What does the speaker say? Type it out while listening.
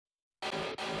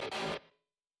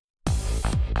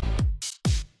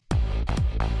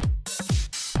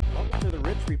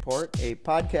Report, a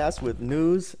podcast with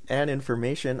news and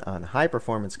information on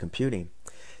high-performance computing.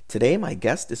 Today, my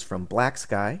guest is from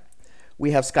BlackSky.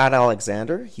 We have Scott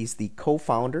Alexander. He's the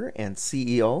co-founder and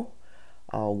CEO.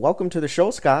 Welcome to the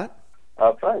show, Scott.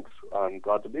 Thanks. I'm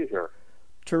glad to be here.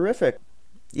 Terrific.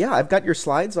 Yeah, I've got your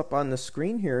slides up on the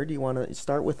screen here. Do you want to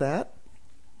start with that?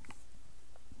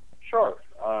 Sure.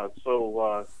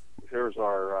 So here's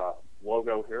our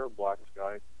logo here,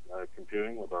 BlackSky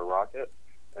Computing with our rocket.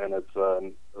 And it's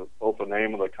both the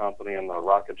name of the company and the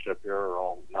rocket ship here are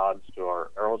all nods to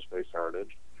our aerospace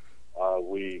heritage.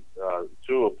 We,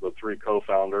 two of the three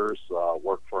co-founders,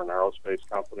 work for an aerospace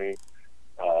company,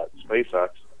 SpaceX,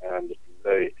 and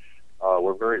they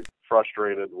were very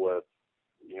frustrated with,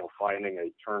 finding a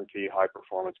turnkey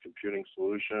high-performance computing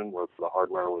solution where the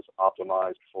hardware was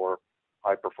optimized for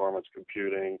high-performance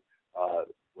computing,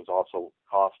 was also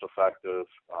cost-effective,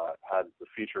 had the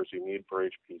features you need for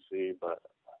HPC, but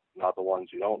not the ones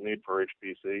you don't need for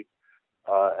HPC,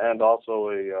 and also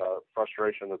a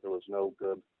frustration that there was no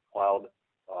good cloud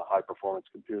high-performance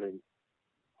computing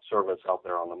service out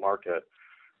there on the market.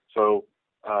 So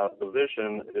the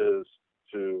vision is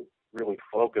to really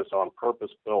focus on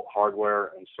purpose-built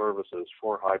hardware and services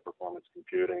for high-performance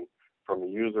computing from a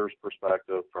user's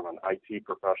perspective, from an IT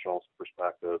professional's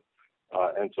perspective,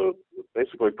 and to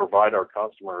basically provide our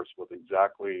customers with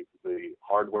exactly the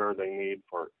hardware they need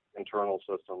for internal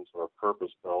systems that are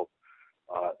purpose-built,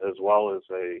 as well as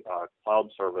a cloud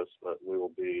service that we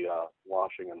will be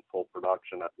launching in full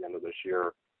production at the end of this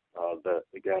year that,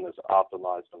 again, is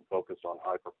optimized and focused on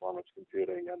high-performance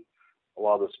computing and a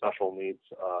lot of the special needs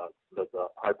that the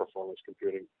high-performance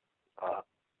computing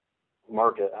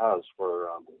market has for,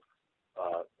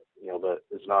 that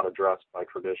is not addressed by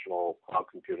traditional cloud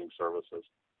computing services.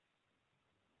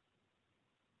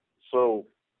 So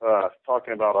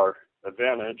talking about our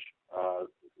advantage,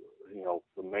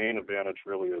 the main advantage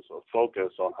really is a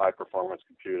focus on high-performance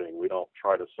computing. We don't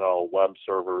try to sell web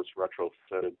servers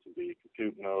retrofitted to be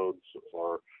compute nodes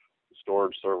or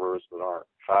storage servers that aren't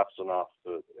fast enough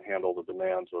to handle the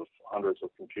demands of hundreds of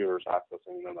computers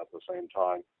accessing them at the same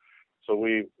time. So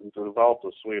we developed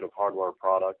a suite of hardware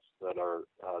products that are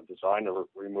designed to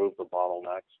remove the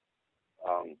bottlenecks.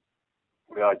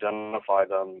 We identify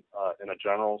them in a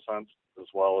general sense as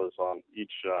well as on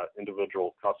each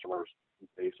individual customer's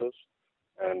basis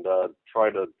and try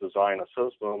to design a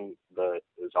system that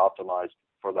is optimized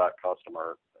for that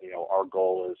customer. Our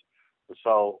goal is to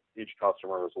sell each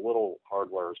customer as little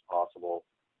hardware as possible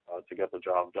to get the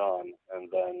job done, and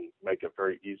then make it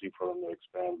very easy for them to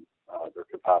expand their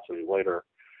capacity later.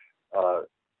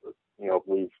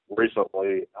 We've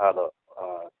recently had a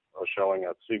showing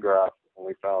at SIGGRAPH, and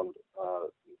we found,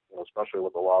 especially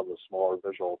with a lot of the smaller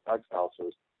visual effects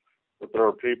houses, that there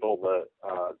are people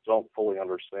that don't fully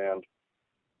understand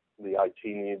the IT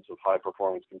needs of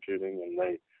high-performance computing, and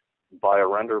they buy a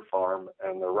render farm,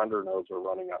 and their render nodes are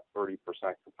running at 30%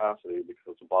 capacity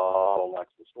because the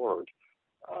bottlenecks the storage.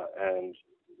 And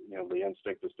the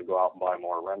instinct is to go out and buy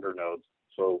more render nodes.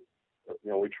 So,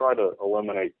 we try to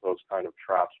eliminate those kind of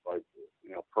traps by,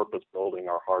 purpose building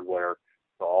our hardware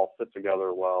to all fit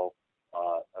together well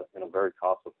in a very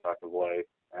cost-effective way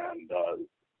and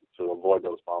to avoid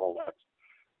those bottlenecks.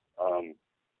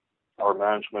 Our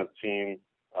management team,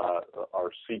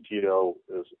 our CTO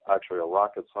is actually a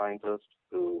rocket scientist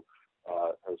who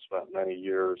has spent many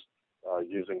years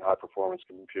using high-performance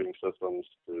computing systems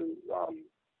to,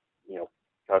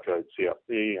 calculate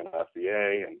CFD and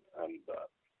FEA and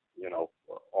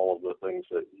all of the things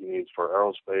that he needs for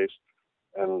aerospace,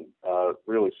 and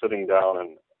really sitting down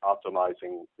and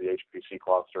optimizing the HPC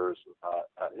clusters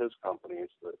at his companies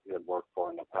that he had worked for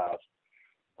in the past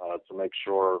to make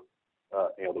sure,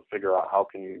 to figure out how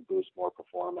can you boost more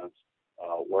performance,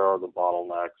 where are the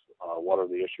bottlenecks, what are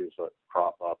the issues that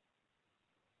crop up.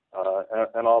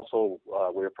 And also,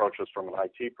 we approach this from an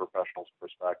IT professional's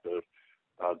perspective,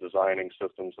 designing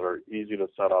systems that are easy to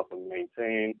set up and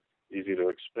maintain, easy to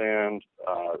expand.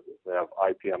 They have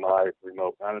IPMI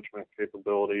remote management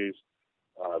capabilities.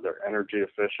 They're energy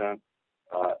efficient,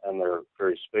 and they're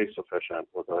very space efficient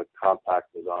with a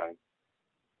compact design.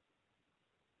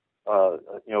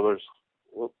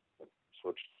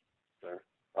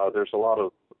 There's a lot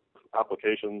of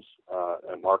applications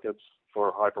and markets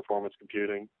for high performance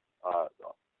computing.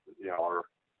 Our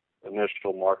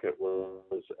initial market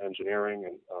was engineering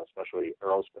and especially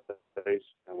aerospace,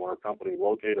 and we're a company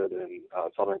located in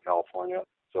Southern California.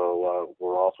 So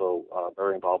we're also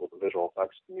very involved with the visual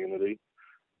effects community.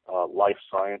 Life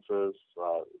sciences,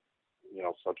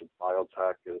 such as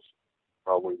biotech, is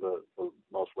probably the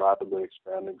most rapidly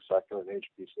expanding sector in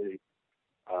HPC.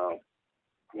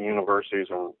 universities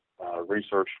and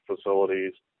research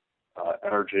facilities,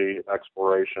 energy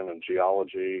exploration and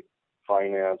geology,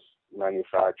 finance,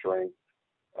 manufacturing.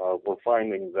 We're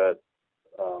finding that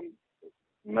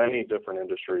many different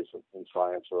industries in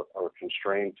science are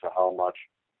constrained to how much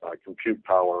compute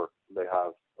power they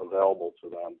have available to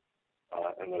them,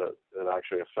 and that it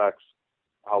actually affects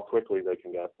how quickly they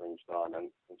can get things done. And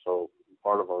so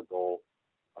part of our goal,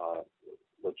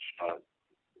 which I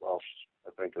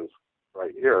think is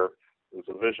right here, is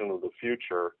a vision of the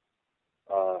future.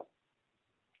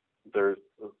 There's,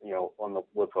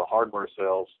 with the hardware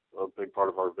sales, a big part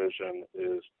of our vision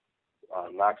is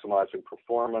maximizing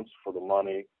performance for the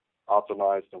money,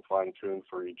 optimized and fine-tuned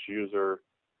for each user,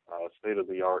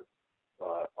 state-of-the-art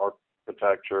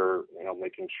architecture,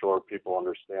 making sure people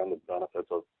understand the benefits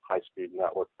of high-speed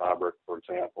network fabric, for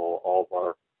example. All of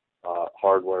our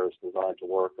hardware is designed to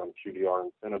work on QDR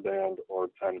InfiniBand or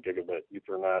 10 gigabit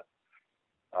Ethernet.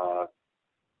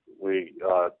 We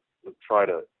try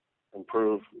to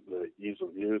improve the ease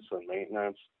of use and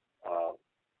maintenance,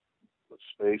 the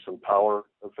space and power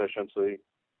efficiency,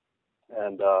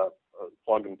 and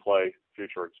plug and play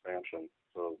future expansion.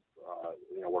 So,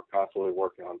 we're constantly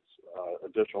working on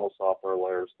additional software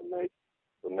layers to make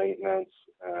the maintenance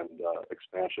and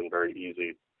expansion very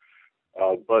easy.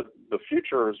 But the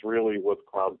future is really with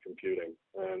cloud computing.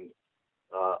 And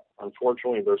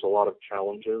unfortunately, there's a lot of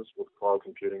challenges with cloud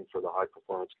computing for the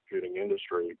high-performance computing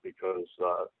industry because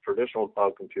traditional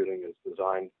cloud computing is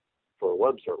designed for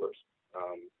web servers.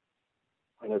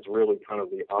 And it's really kind of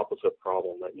the opposite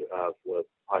problem that you have with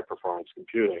high-performance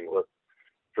computing. With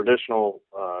traditional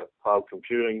cloud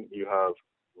computing, you have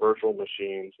virtual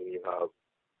machines and you have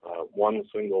one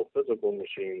single physical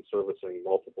machine servicing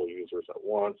multiple users at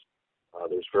once.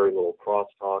 There's very little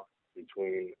crosstalk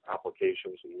between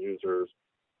applications and users.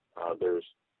 There's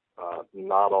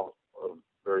not a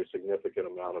very significant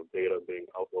amount of data being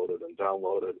uploaded and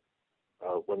downloaded.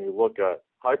 When you look at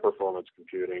high-performance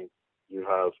computing, you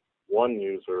have one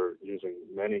user using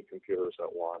many computers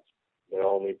at once. They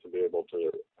all need to be able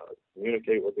to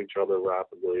communicate with each other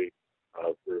rapidly.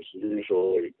 There's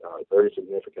usually very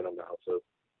significant amounts of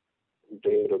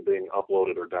data being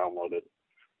uploaded or downloaded.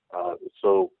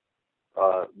 So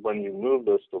when you move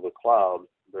this to the cloud,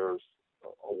 there's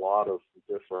a lot of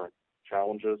different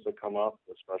challenges that come up,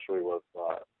 especially with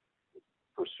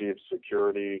perceived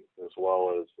security, as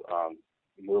well as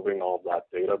moving all of that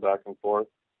data back and forth.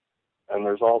 And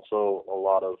there's also a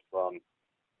lot of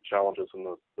challenges in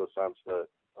the sense that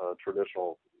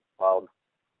traditional cloud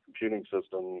computing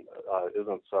system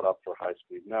isn't set up for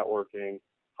high-speed networking,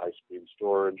 high-speed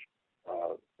storage,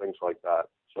 things like that.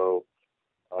 So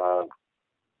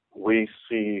we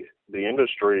see the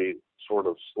industry sort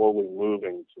of slowly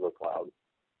moving to the cloud,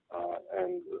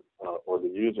 or the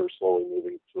user slowly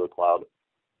moving to the cloud.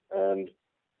 And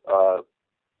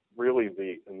really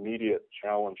the immediate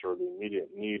challenge or the immediate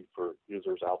need for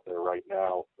users out there right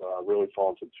now really fall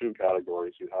into two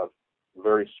categories. You have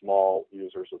very small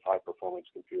users of high-performance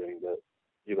computing that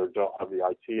either don't have the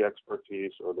IT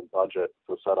expertise or the budget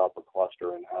to set up a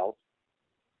cluster in-house,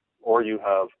 or you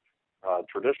have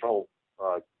traditional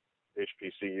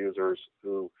HPC users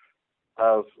who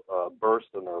have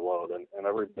burst in their load, and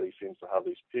everybody seems to have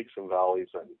these peaks and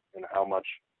valleys in how much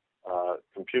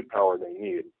compute power they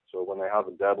need. So when they have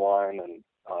a deadline and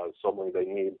suddenly they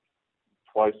need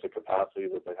twice the capacity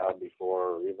that they had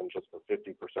before, or even just a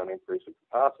 50% increase in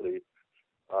capacity,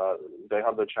 they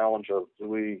have the challenge of, do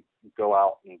we go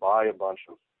out and buy a bunch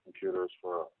of computers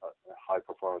for a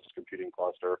high-performance computing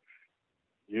cluster,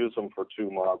 use them for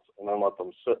 2 months, and then let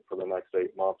them sit for the next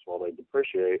 8 months while they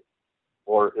depreciate,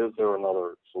 or is there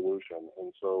another solution?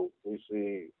 And so we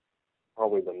see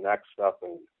probably the next step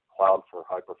in cloud for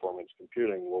high-performance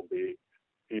computing will be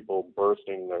people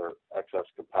bursting their excess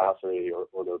capacity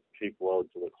or their peak load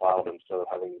to the cloud instead of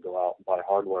having to go out and buy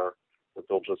hardware that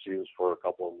they'll just use for a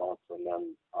couple of months and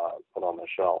then put on the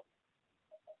shelf.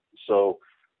 So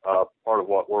part of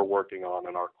what we're working on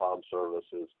in our cloud service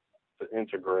is to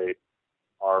integrate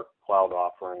our cloud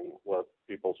offering with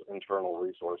people's internal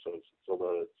resources so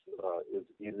that it's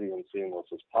as easy and seamless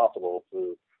as possible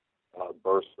to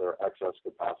burst their excess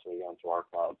capacity onto our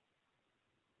cloud.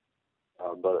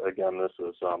 But again, this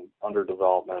is under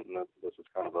development, and this is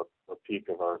kind of a peak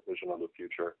of our vision of the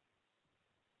future.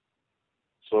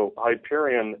 So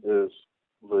Hyperion is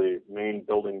the main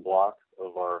building block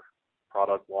of our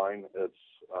product line.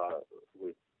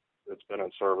 It's been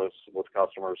in service with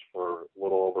customers for a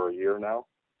little over a year now.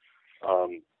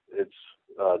 It's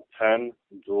 10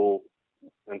 dual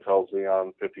Intel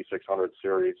Xeon 5600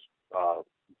 series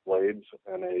blades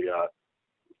and a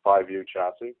 5U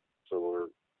chassis. So we're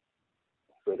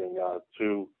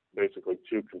fitting basically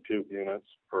two compute units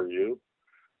per U.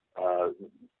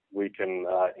 We can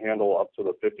handle up to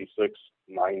the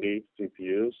 5690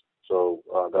 CPUs, so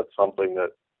that's something that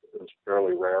is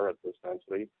fairly rare at this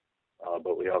density,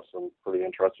 but we have some pretty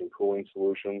interesting cooling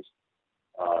solutions,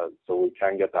 so we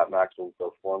can get that maximum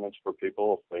performance for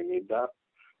people if they need that.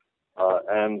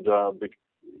 And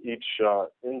each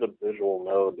individual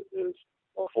node is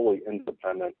a fully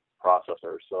independent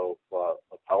processor, so if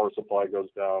a power supply goes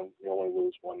down, you only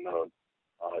lose one node.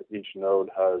 Each node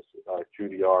has a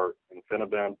QDR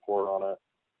InfiniBand port on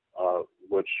it,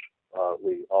 which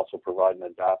we also provide an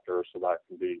adapter, so that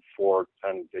can be 4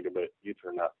 10 gigabit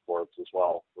Ethernet ports as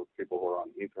well for people who are on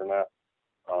Ethernet.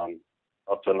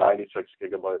 Up to 96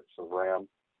 gigabytes of RAM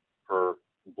per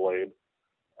blade.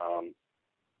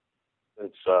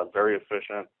 It's very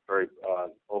efficient, very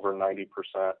over 90%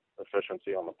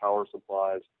 efficiency on the power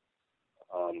supplies.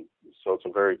 So it's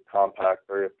a very compact,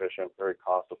 very efficient, very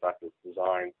cost-effective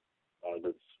design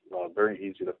that's very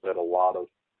easy to fit a lot of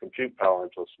compute power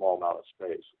into a small amount of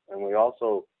space. And we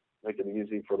also make it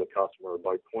easy for the customer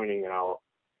by pointing out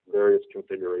various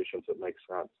configurations that make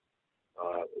sense.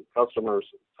 Customers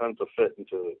tend to fit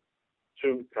into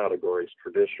two categories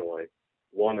traditionally.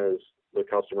 One is the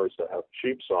customers that have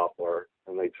cheap software,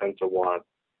 and they tend to want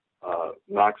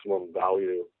maximum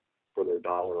value for their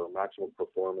dollar or maximum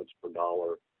performance per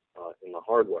dollar in the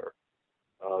hardware.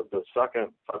 The second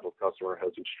type of customer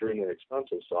has extremely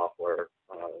expensive software,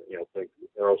 think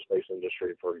aerospace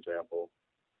industry, for example,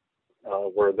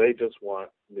 where they just want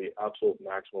the absolute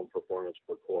maximum performance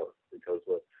per core because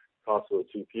the cost of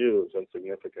the CPU is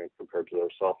insignificant compared to their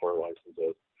software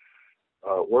licenses.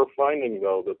 We're finding,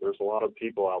 though, that there's a lot of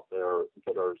people out there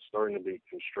that are starting to be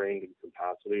constrained in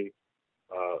capacity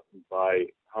by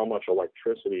how much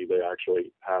electricity they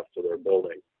actually have to their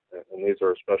building. And these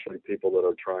are especially people that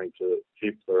are trying to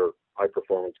keep their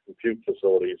high-performance compute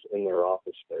facilities in their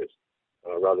office space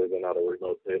rather than at a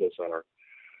remote data center.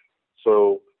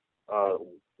 So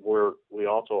we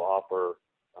also offer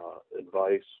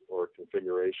advice or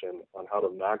configuration on how to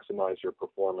maximize your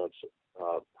performance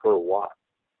per watt.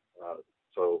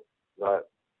 So that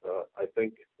I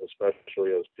think,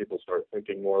 especially as people start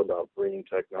thinking more about green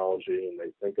technology and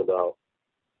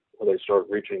they start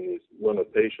reaching these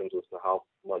limitations as to how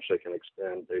much they can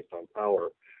expand based on power,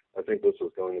 I think this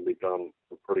is going to become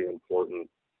a pretty important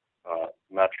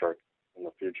metric in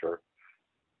the future.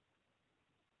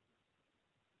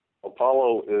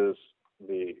 Apollo is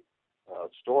the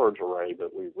storage array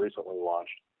that we recently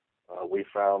launched. We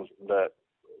found that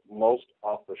most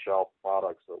off-the-shelf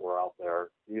products that were out there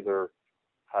either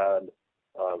had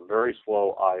very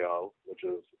slow I/O, which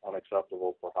is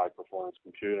unacceptable for high-performance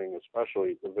computing,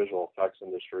 especially the visual effects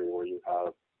industry, where you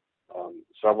have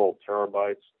several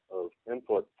terabytes of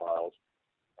input files,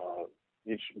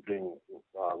 each being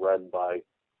read by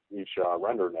each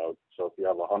render node. So if you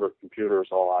have 100 computers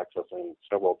all accessing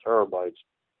several terabytes,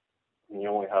 and you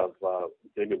only have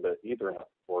gigabit Ethernet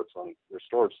ports on your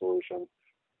storage solution,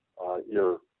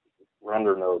 your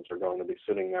render nodes are going to be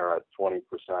sitting there at 20%,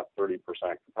 30%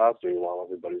 capacity while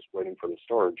everybody's waiting for the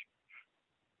storage.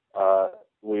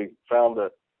 We found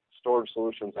that storage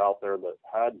solutions out there that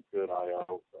had good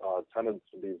I/O tended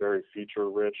to be very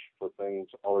feature-rich for things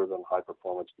other than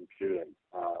high-performance computing.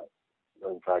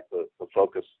 In fact, the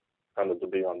focus tended to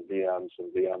be on VMs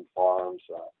and VM farms,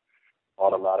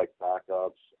 automatic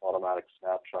backups, automatic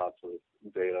snapshots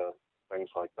of data, things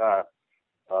like that.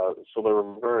 So they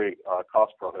were very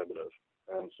cost prohibitive.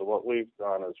 And so what we've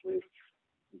done is we've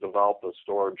developed a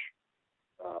storage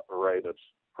array that's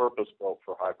purpose-built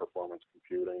for high-performance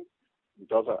computing. It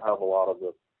doesn't have a lot of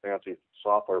the fancy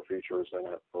software features in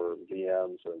it for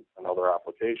VMs and other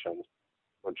applications,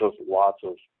 but just lots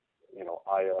of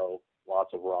I/O,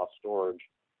 lots of raw storage.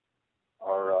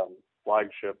 Our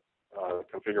flagship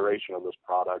configuration of this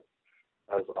product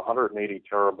has 180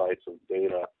 terabytes of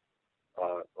data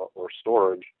or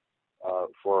storage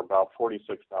for about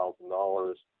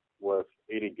 $46,000 with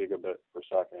 80 gigabit per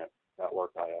second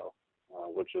network I/O,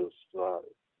 which is,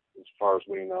 as far as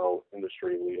we know,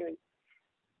 industry leading.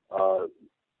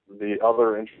 The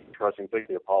other interesting thing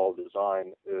the Apollo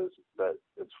design is that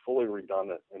it's fully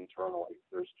redundant internally.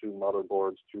 There's 2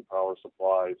 motherboards, 2 power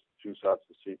supplies, 2 sets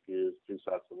of CPUs, 2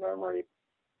 sets of memory,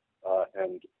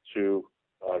 and 2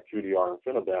 QDR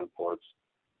InfiniBand ports.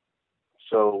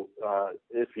 So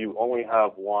if you only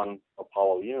have one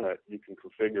Apollo unit, you can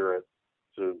configure it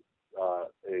to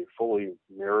a fully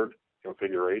mirrored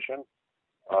configuration.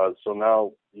 So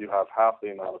now you have half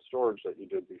the amount of storage that you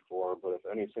did before, but if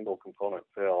any single component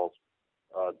fails,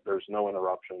 there's no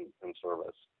interruption in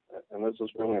service. And this is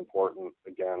really important,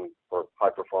 again, for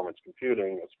high-performance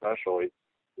computing, especially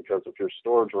because if your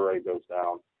storage array goes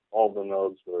down, all the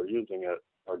nodes that are using it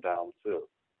are down too.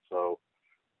 So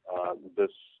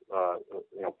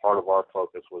part of our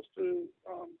focus was to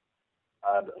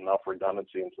add enough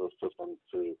redundancy into the system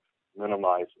to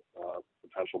minimize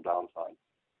potential downtime.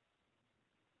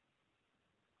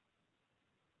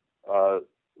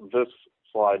 This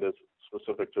slide is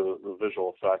specific to the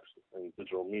visual effects and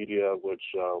digital media, which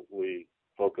we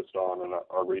focused on in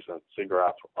our recent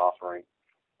SIGGRAPH offering.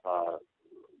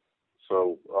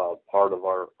 So part of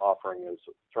our offering is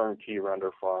turnkey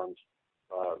render farms,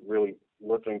 really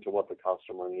listening to what the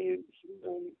customer needs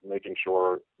and making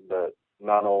sure that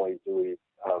not only do we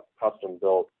have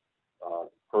custom-built,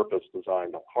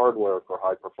 purpose-designed hardware for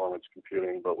high-performance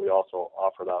computing, but we also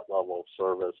offer that level of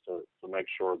service to make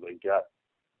sure they get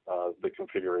the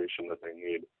configuration that they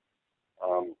need.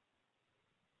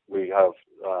 We have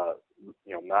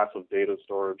massive data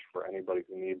storage for anybody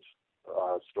who needs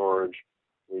storage.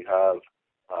 We have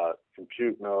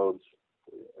compute nodes,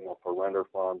 for render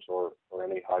farms or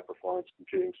any high-performance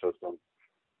computing system.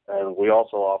 And we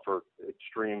also offer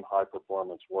extreme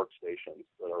high-performance workstations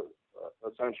that are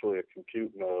essentially a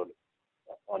compute node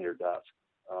on your desk.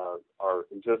 Our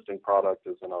existing product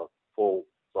is in a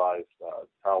full-size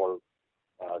tower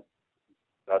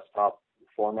desktop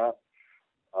format.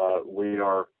 We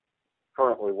are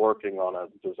currently working on a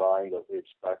design that we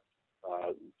expect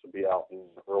to be out in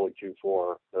early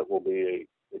Q4 that will be a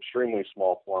extremely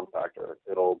small form factor.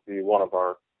 It'll be one of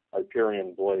our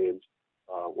Hyperion blades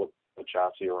with a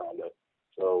chassis around it.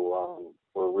 So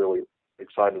we're really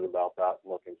excited about that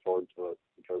and looking forward to it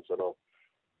because it'll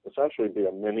essentially be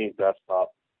a mini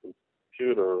desktop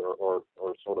computer or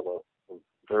sort of a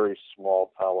very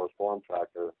small tower form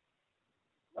factor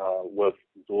with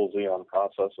dual Xeon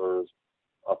processors,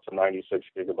 up to 96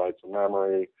 gigabytes of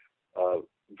memory,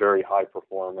 very high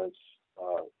performance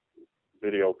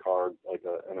video card, like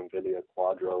an NVIDIA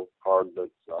Quadro card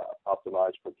that's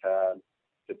optimized for CAD,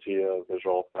 CATIA,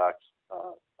 visual effects,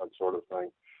 that sort of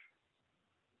thing.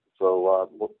 So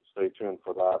we'll stay tuned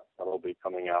for that. That'll be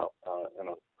coming out in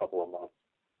a couple of months.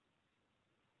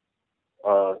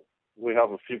 We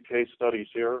have a few case studies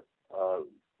here.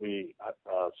 We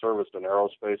serviced an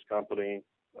aerospace company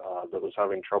that was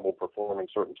having trouble performing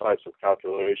certain types of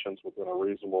calculations within a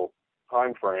reasonable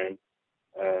time frame,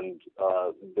 and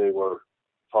they were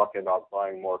talking about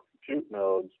buying more compute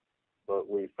nodes, but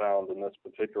we found in this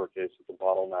particular case that the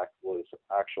bottleneck was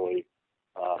actually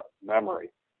memory.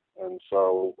 And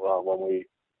so when we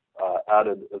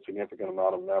added a significant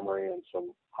amount of memory and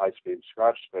some high-speed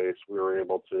scratch space, we were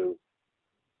able to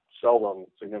sell them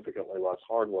significantly less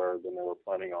hardware than they were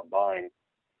planning on buying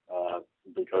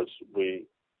because we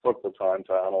took the time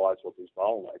to analyze what these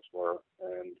bottlenecks were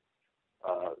and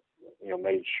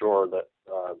made sure that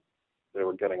they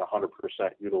were getting 100%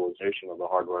 utilization of the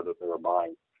hardware that they were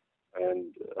buying.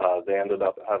 And they ended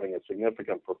up having a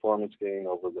significant performance gain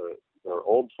over their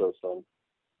old system,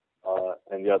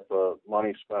 and yet the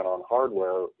money spent on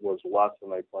hardware was less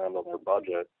than they planned on their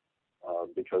budget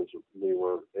because we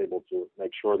were able to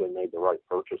make sure they made the right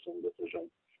purchasing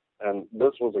decision. And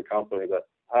this was a company that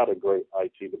had a great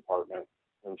IT department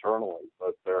internally,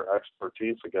 but their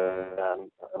expertise, again,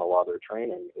 and a lot of their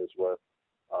training is with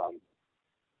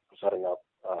setting up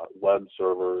web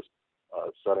servers,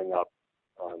 setting up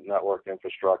network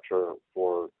infrastructure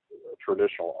for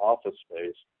traditional office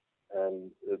space.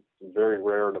 And it's very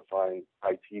rare to find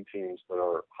IT teams that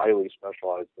are highly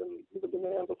specialized in the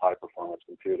demands of high-performance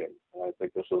computing. And I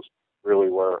think this is really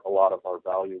where a lot of our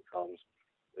value comes,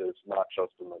 is not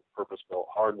just in the purpose-built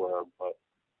hardware, but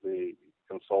the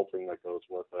consulting that goes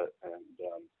with it and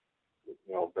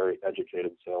very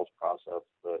educated sales process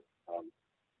that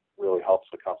really helps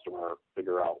the customer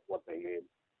figure out what they need.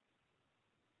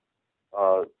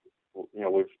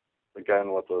 We've,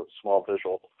 again, with a small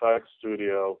visual effects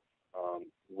studio,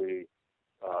 we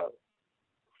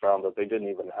found that they didn't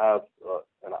even have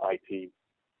an IT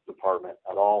department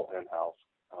at all in-house.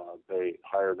 They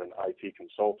hired an IT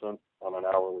consultant on an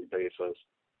hourly basis.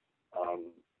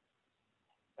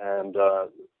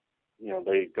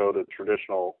 They go to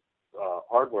traditional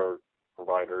hardware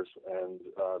providers and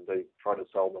they try to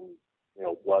sell them,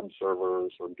 web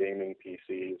servers or gaming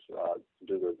PCs to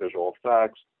do their visual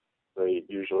effects. They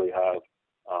usually have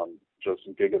just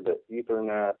gigabit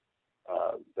Ethernet.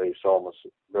 They sell them a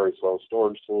very slow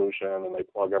storage solution, and they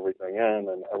plug everything in,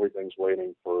 and everything's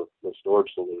waiting for the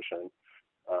storage solution.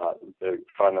 They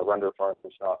find the render farm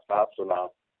is not fast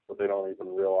enough, but they don't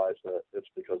even realize that it's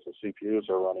because the CPUs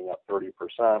are running at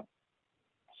 30%.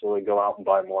 So they go out and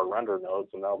buy more render nodes,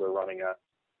 and now they're running at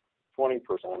 20%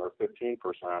 or 15%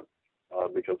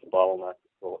 because the bottleneck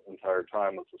the entire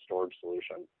time is the storage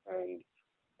solution. And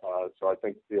so I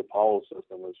think the Apollo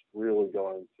system is really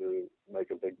going to make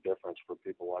a big difference for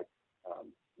people like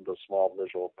the small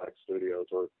visual effects studios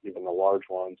or even the large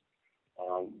ones,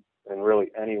 and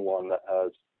really anyone that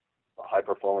has a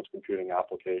high-performance computing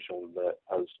application that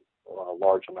has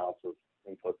large amounts of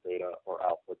input data or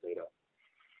output data.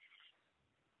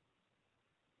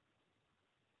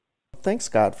 Thanks,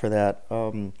 Scott, for that.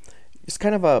 Just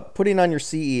kind of putting on your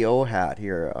CEO hat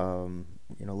here,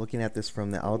 looking at this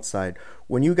from the outside.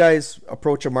 When you guys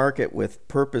approach a market with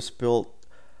purpose-built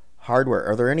hardware,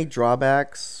 are there any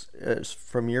drawbacks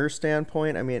from your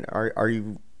standpoint? I mean, are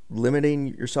you limiting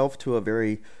yourself to a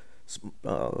very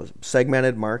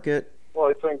segmented market? Well,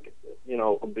 I think,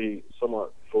 it would be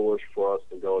somewhat foolish for us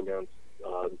to go against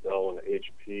Dell and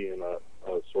HP in a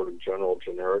sort of general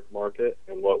generic market.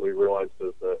 And what we realized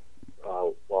is that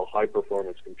while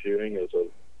high-performance computing is a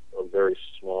very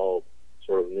small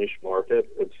sort of niche market,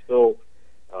 it's still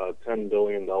 $10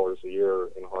 billion a year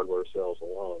in hardware sales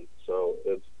alone. So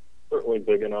it's certainly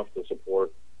big enough to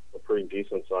support a pretty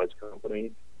decent-sized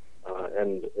company,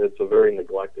 and it's a very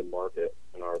neglected market,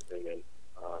 in our opinion.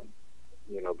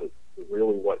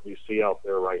 Really what you see out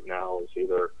there right now is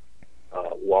either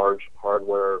large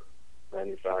hardware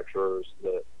manufacturers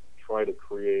that try to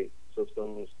create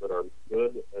systems that are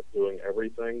good at doing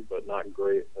everything, but not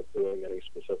great at doing any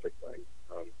specific thing.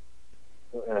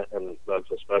 And that's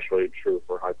especially true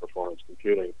for high-performance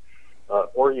computing.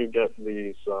 Or you get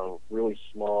these really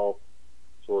small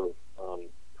sort of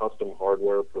custom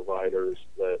hardware providers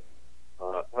that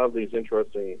have these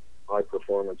interesting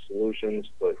high-performance solutions,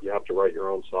 but you have to write your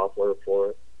own software for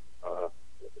it.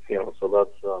 So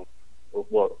that's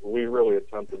what we really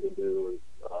attempted to do is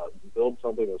build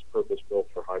something that's purpose-built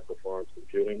for high-performance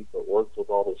computing, but works with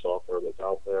all the software that's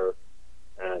out there,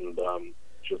 and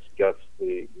just gets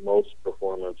the most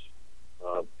performance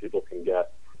people can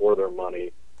get for their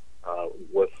money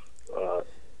with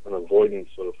an avoidance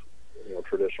of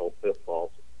traditional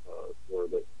pitfalls, where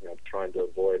trying to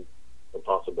avoid the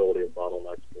possibility of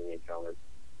bottlenecks being encountered.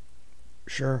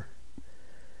 Sure.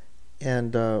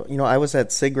 And I was at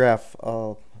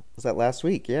SIGGRAPH. Was that last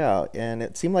week? Yeah, and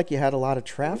it seemed like you had a lot of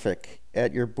traffic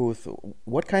at your booth.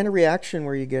 What kind of reaction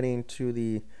were you getting to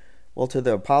the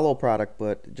Apollo product,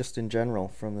 but just in general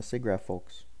from the SIGGRAPH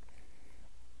folks?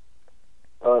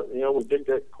 We did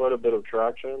get quite a bit of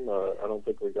traction. I don't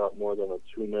think we got more than a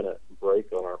 2-minute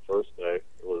break on our first day.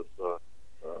 It was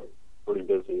pretty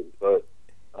busy, but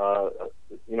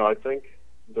I think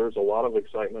there's a lot of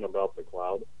excitement about the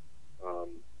cloud,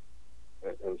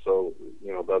 and so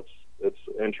it's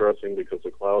interesting because the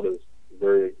cloud is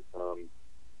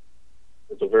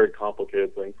it's a very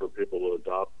complicated thing for people to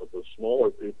adopt, but the smaller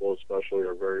people especially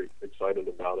are very excited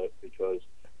about it because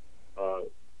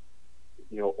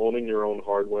owning your own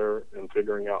hardware and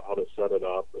figuring out how to set it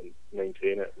up and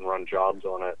maintain it and run jobs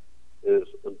on it is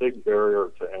a big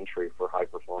barrier to entry for high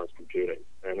performance computing,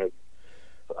 and it's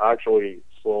actually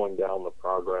slowing down the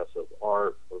progress of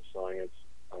art, of science.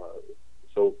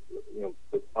 So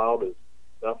the cloud is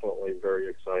definitely very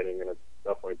exciting, and it's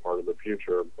definitely part of the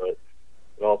future, but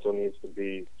it also needs to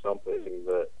be something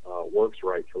that works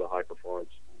right for the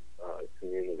high-performance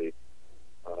community.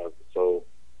 So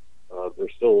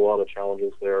there's still a lot of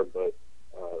challenges there, but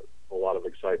a lot of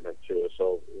excitement too.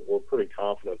 So we're pretty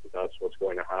confident that that's what's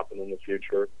going to happen in the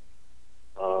future.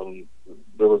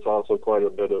 There was also quite a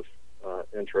bit of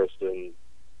interest in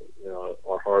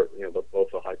both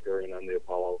the Hyperion and the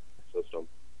Apollo system.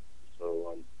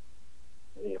 So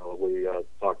we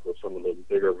talked with some of the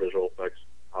bigger visual effects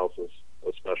houses,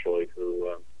 especially who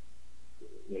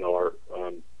are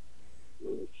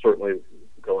certainly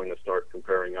going to start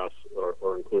comparing us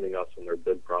or including us in their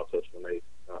bid process when they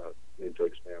need to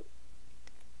expand.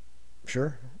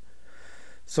 Sure.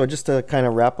 So just a kind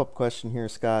of wrap-up question here,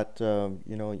 Scott.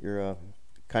 You're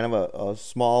kind of a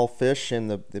small fish in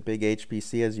the big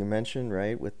HPC, as you mentioned,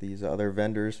 right, with these other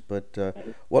vendors. But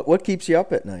what keeps you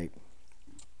up at night?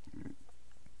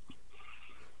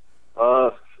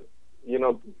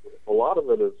 A lot of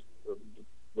it is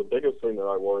the biggest thing that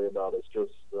I worry about is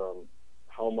just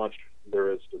how much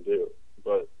there is to do.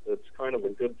 But it's kind of a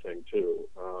good thing too.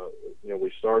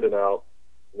 We started out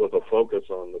with a focus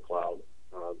on the cloud.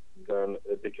 Then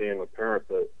it became apparent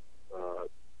that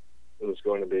it was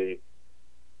going to be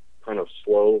kind of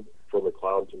slow for the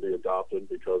cloud to be adopted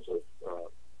because of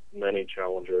many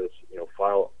challenges.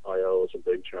 File I/O is a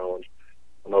big challenge.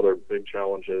 Another big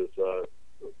challenge is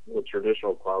with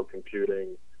traditional cloud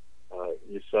computing,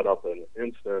 you set up an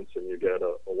instance and you get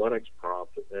a Linux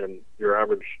prompt, and your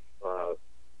average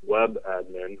web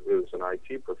admin who's an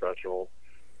IT professional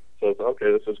says,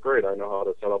 okay, this is great. I know how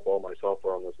to set up all my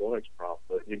software on this Linux prompt.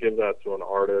 But you give that to an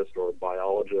artist or a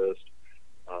biologist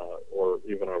or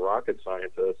even a rocket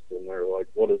scientist, and they're like,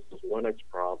 what is this Linux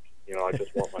prompt? I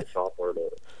just want my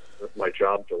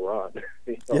job to run.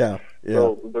 Yeah.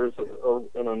 So there's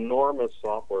an enormous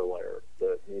software layer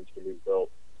that needs to be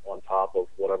built on top of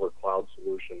whatever cloud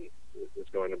solution is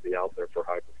going to be out there for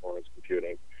high performance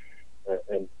computing.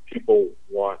 And people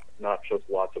want not just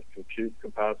lots of compute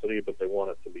capacity, but they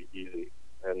want it to be easy,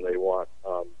 and they want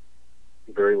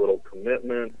very little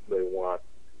commitment. They want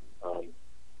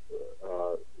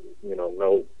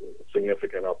no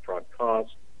significant upfront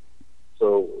cost.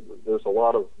 So there's a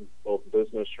lot of both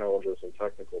business challenges and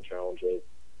technical challenges.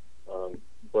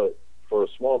 But for a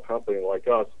small company like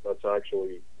us, that's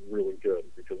actually really good,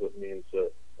 because it means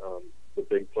that the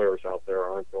big players out there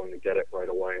aren't going to get it right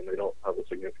away, and they don't have a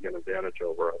significant advantage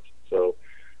over us. So,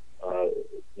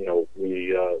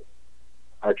 we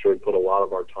actually put a lot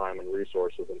of our time and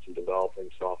resources into developing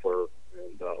software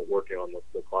and working on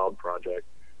the cloud project.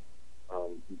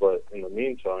 But in the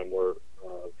meantime, we're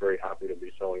very happy to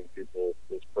be selling people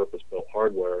this purpose-built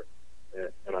hardware.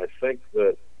 And I think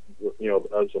that,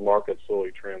 as the market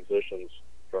slowly transitions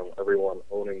from everyone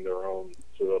owning their own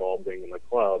to it all being in the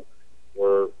cloud,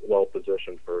 we're well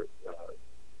positioned for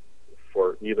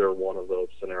either one of those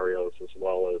scenarios, as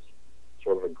well as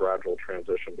sort of a gradual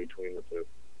transition between the two.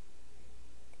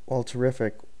 Well,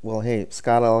 terrific. Well, hey,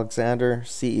 Scott Alexander,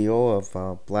 CEO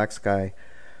of BlackSky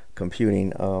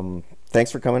Computing.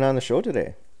 Thanks for coming on the show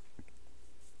today.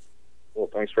 Well,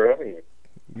 thanks for having me.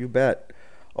 You bet.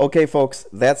 Okay, folks,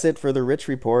 that's it for the Rich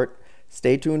Report.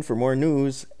 Stay tuned for more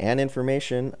news and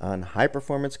information on high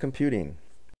performance computing.